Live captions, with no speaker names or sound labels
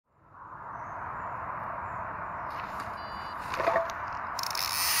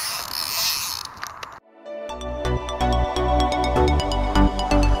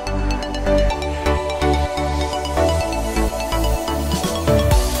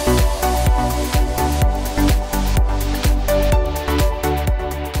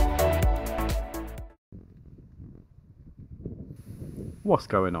What's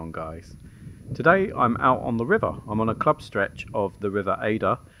going on, guys? Today I'm out on the river. I'm on a club stretch of the River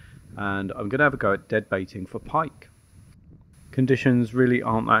Adur and I'm going to have a go at dead baiting for pike. Conditions really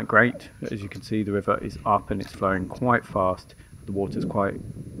aren't that great. As you can see, the river is up and it's flowing quite fast. The water's quite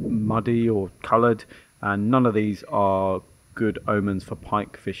muddy or coloured, and none of these are good omens for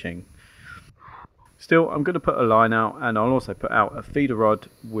pike fishing. Still, I'm going to put a line out, and I'll also put out a feeder rod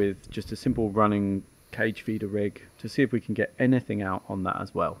with just a simple running cage feeder rig to see if we can get anything out on that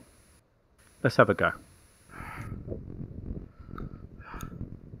as well. Let's have a go.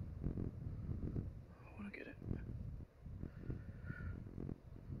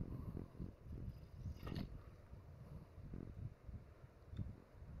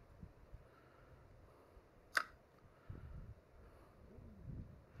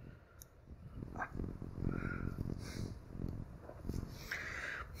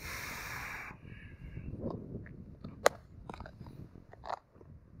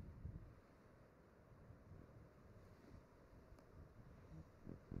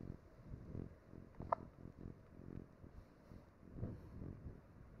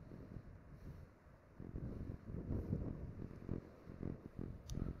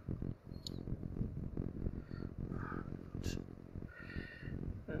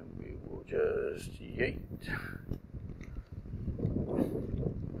 And we will just yeet.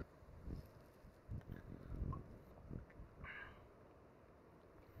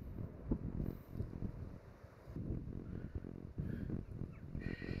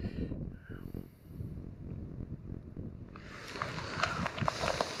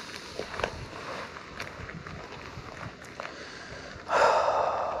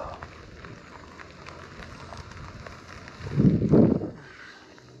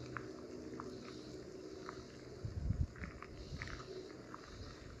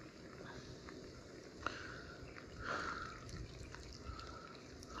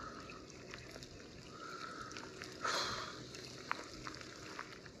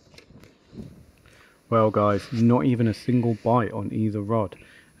 Well guys, not even a single bite on either rod,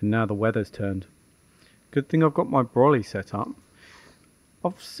 and now the weather's turned. Good thing I've got my brolly set up.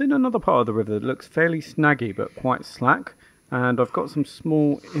 I've seen another part of the river that looks fairly snaggy but quite slack, and I've got some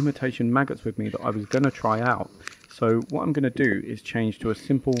small imitation maggots with me that I was going to try out. So what I'm going to do is change to a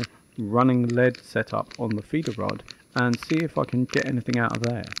simple running lead setup on the feeder rod and see if I can get anything out of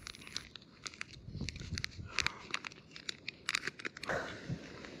there.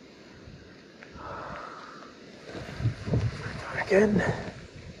 Again.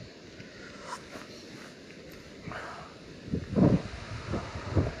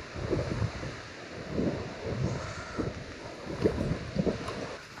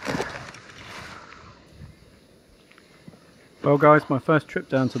 Well guys, my first trip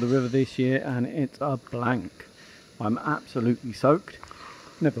down to the river this year and it's a blank. I'm absolutely soaked.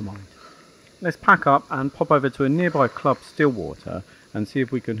 Never mind. Let's pack up and pop over to a nearby club, Stillwater, and see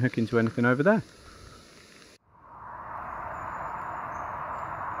if we can hook into anything over there.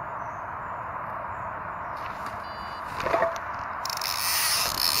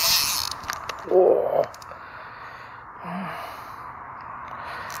 Oh.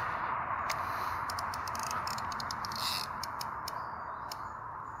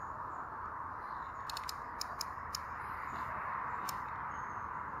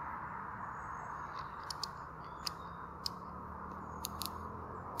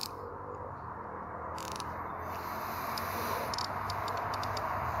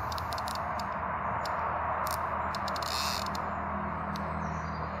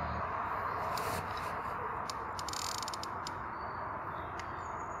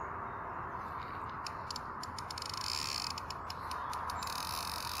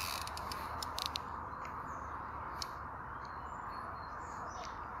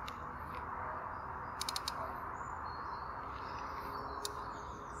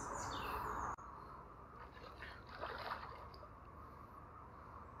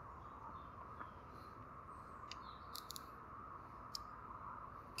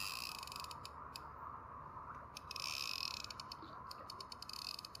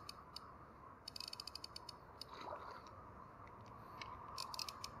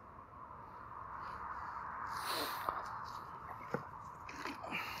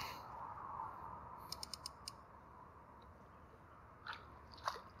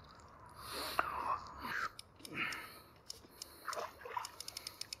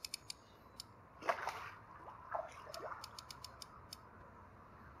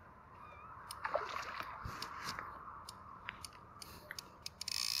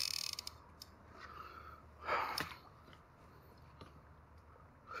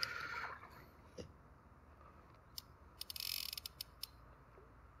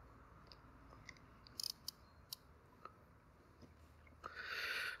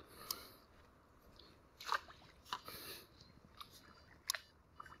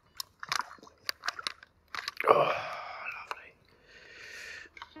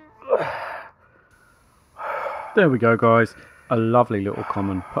 There we go, guys. A lovely little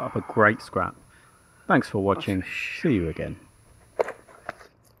common. Put up a great scrap. Thanks for watching. See you again.